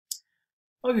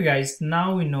Okay guys,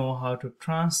 now we know how to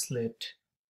translate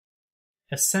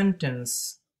a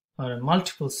sentence or a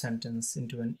multiple sentence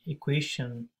into an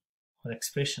equation or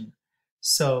expression.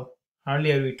 So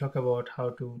earlier we talked about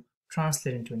how to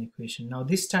translate into an equation. Now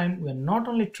this time we're not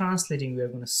only translating, we are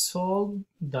going to solve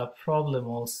the problem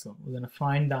also. We're going to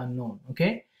find the unknown.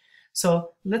 Okay,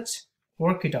 so let's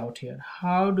work it out here.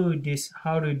 How do we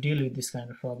deal with this kind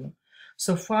of problem?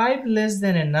 So 5 less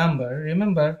than a number,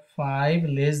 remember 5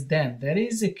 less than, there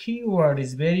is a key word,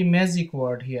 is very magic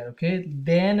word here, okay?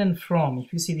 Then and from,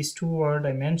 if you see these two words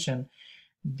I mentioned,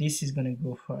 this is going to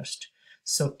go first.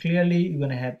 So clearly you're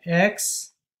going to have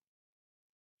x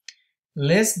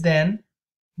less than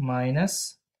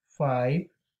minus 5,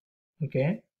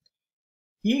 okay,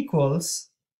 equals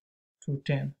to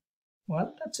 10.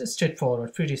 Well, that's a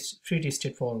straightforward, pretty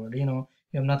straightforward, you know,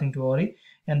 you have nothing to worry.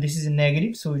 And this is a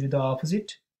negative, so we do the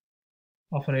opposite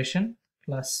operation,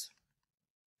 plus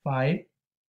 5,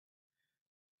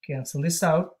 cancel this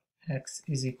out, x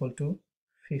is equal to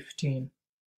 15.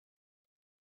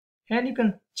 And you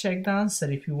can check the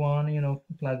answer if you want, you know,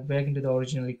 plug back into the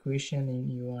original equation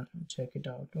and you want to check it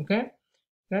out. Okay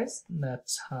guys,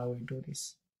 that's how we do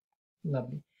this.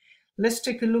 Lovely. Let's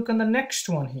take a look on the next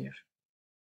one here.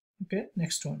 Okay,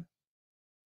 next one.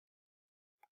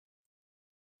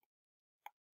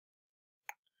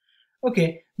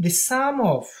 Okay, the sum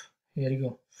of, here you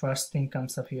go, first thing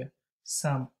comes up here,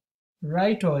 sum.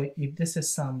 Right away, if this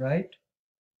is sum, right,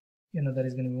 you know, there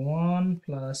is going to be 1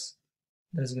 plus,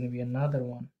 there is going to be another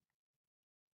one.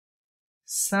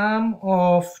 Sum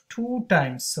of 2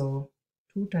 times, so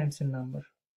 2 times a number,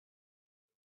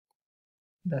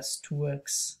 that's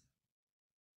 2x,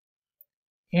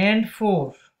 and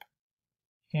 4,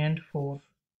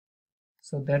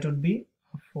 so that would be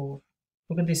 4.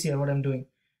 Look at this here, what I'm doing.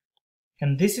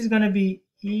 And this is going to be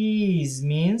is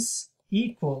means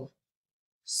equal,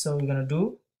 so we're going to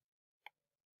do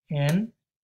an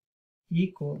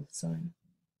equal sign.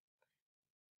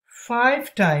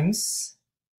 5 times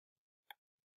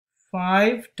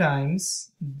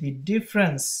the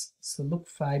difference, so look,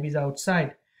 5 is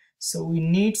outside, so we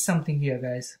need something here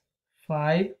guys.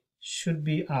 5 should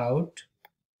be out,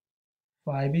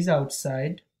 5 is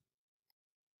outside,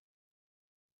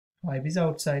 5 is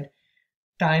outside.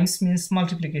 Times means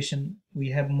multiplication, we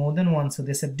have more than one, so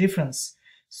there's a difference,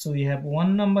 so we have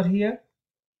one number here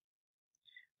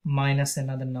minus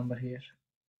another number here,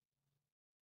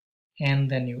 and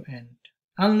then you end,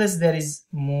 unless there is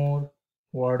more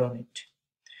word on it.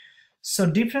 So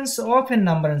difference of a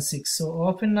number and 6, so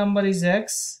of a number is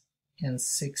x and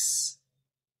 6,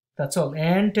 that's all.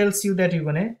 And tells you that you're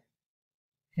gonna,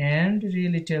 and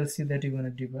really tells you that you're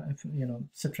gonna divide, you know,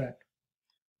 subtract.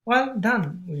 Well,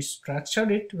 done, we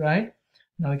structured it right.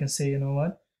 Now we can say, you know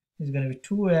what, it's going to be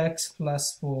 2x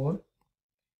plus 4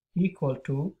 equal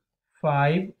to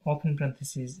 5 open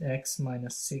parentheses x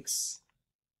minus 6.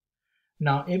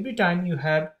 Now every time you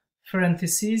have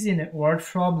parentheses in a word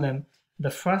problem,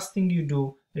 the first thing you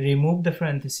do, remove the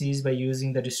parentheses by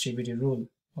using the distributive rule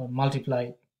or multiply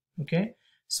it. Okay,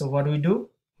 so what do?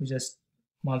 We just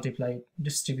multiply it,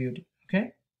 distribute it.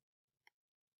 Okay,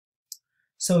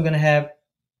 so we're going to have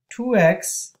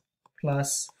 2x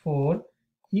plus 4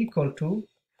 equal to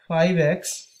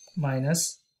 5x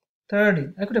minus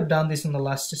 30. I could have done this in the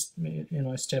last, you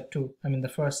know, step too. I mean the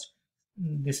first,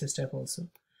 this step also.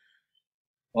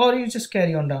 Or you just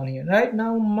carry on down here. Right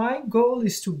now my goal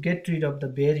is to get rid of the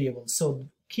variable. So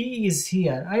key is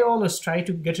here. I always try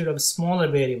to get rid of a smaller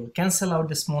variable, cancel out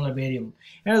the smaller variable.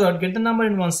 In other words, get the number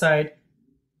in one side,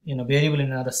 you know, variable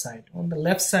in another side. On the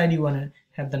left side you want to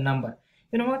have the number.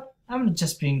 You know what? I'm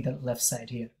just bring the left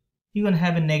side here. You're going to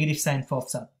have a negative sign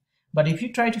pops up. But if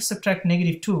you try to subtract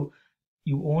negative 2,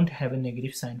 you won't have a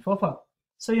negative sign pop up.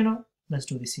 So, you know, let's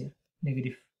do this here.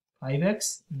 Negative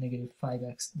 5x, negative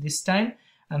 5x. This time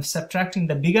I'm subtracting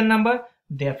the bigger number,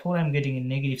 therefore I'm getting a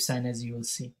negative sign, as you will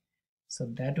see. So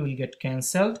that will get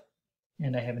cancelled,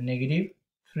 and I have a negative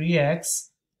 3x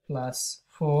plus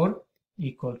 4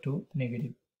 equal to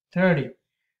negative 30.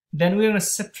 Then we're going to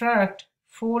subtract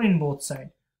 4 in both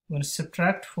sides. We're going to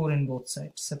subtract 4 in both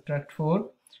sides. Subtract 4.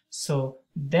 So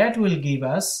that will give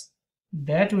us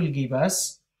negative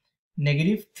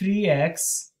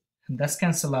 3x, and thus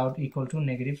cancel out, equal to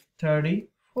negative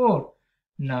 34.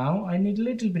 Now I need a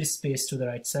little bit of space to the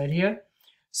right side here.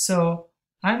 So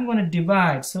I'm going to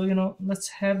divide. So, you know, let's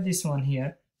have this one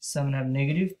here. So I'm going to have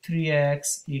negative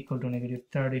 3x equal to negative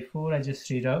 34. I just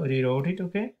rewrote it,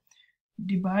 okay?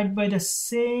 Divide by the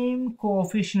same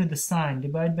coefficient with the sign,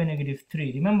 divide by negative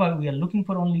 3. Remember, we are looking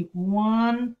for only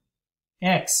one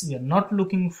x, we are not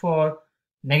looking for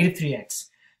negative 3x.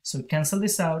 So we cancel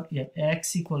this out. You have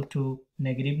x equal to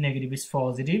negative, negative is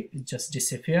positive, it just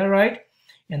disappear, right?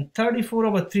 And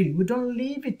 34/3, we don't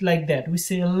leave it like that. We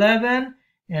say 11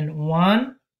 and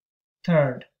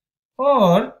 1/3,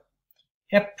 or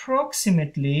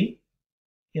approximately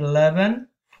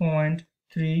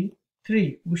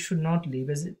 11.33. We should not leave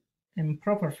as an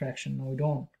improper fraction. No, we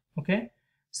don't. Okay,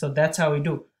 so that's how we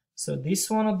do. So this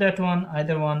one or that one,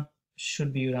 either one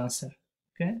should be your answer.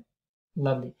 Okay,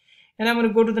 lovely. And I'm going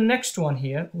to go to the next one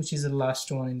here, which is the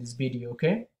last one in this video.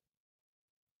 Okay,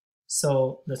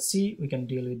 so let's see, we can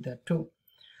deal with that too.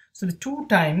 So the 2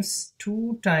 times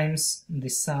the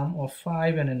sum of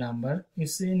 5 and a number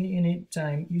is in any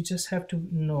time. You just have to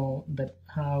know that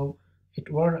how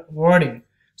it wording.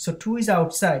 So 2 is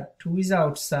outside,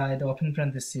 open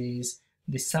parentheses,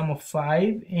 the sum of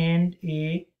 5 and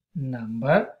a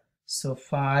number. So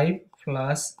 5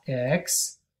 plus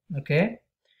x, okay,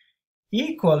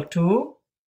 equal to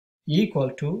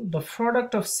the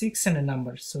product of 6 and a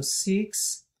number. So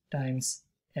 6 times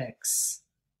x,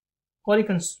 or you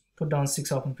can put down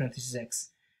 6 open parentheses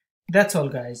x. That's all,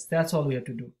 guys. That's all we have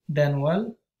to do. Then,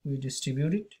 well, we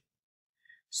distribute it.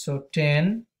 So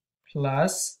 10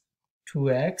 plus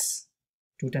 2x,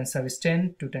 2 times 5 is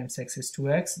 10, 2 times x is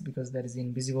 2x, because that is the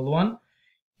invisible one,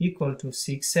 equal to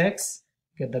 6x.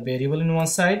 Get the variable in one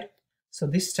side. So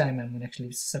this time I'm going to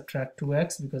actually subtract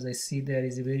 2x, because I see there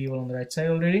is a variable on the right side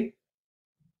already.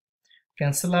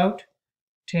 Cancel out.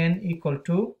 10 equal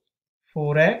to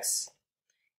 4x.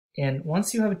 And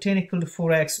once you have a 10 equal to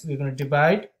 4x, we're going to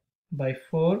divide by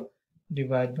 4,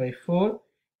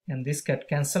 and this get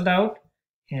cancelled out,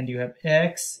 and you have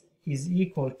x is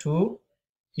equal to,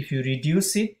 if you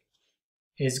reduce it,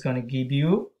 it's going to give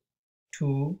you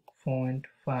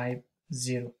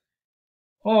 2.50.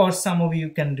 Or some of you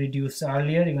can reduce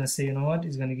earlier. You're going to say, you know what,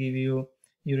 it's going to give you,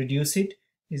 you reduce it,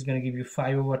 it's going to give you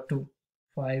 5/2.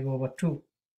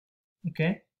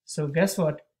 Okay, so guess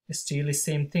what, it's still the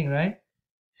same thing, right?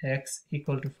 X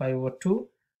equal to 5/2, or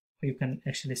you can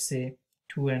actually say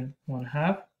 2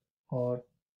 1/2 or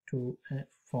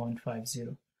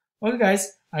 2.50. Okay,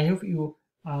 guys, I hope you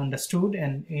understood,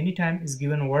 and anytime is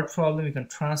given a word problem, you can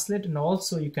translate, and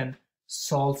also you can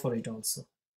solve for it also.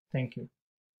 Thank you.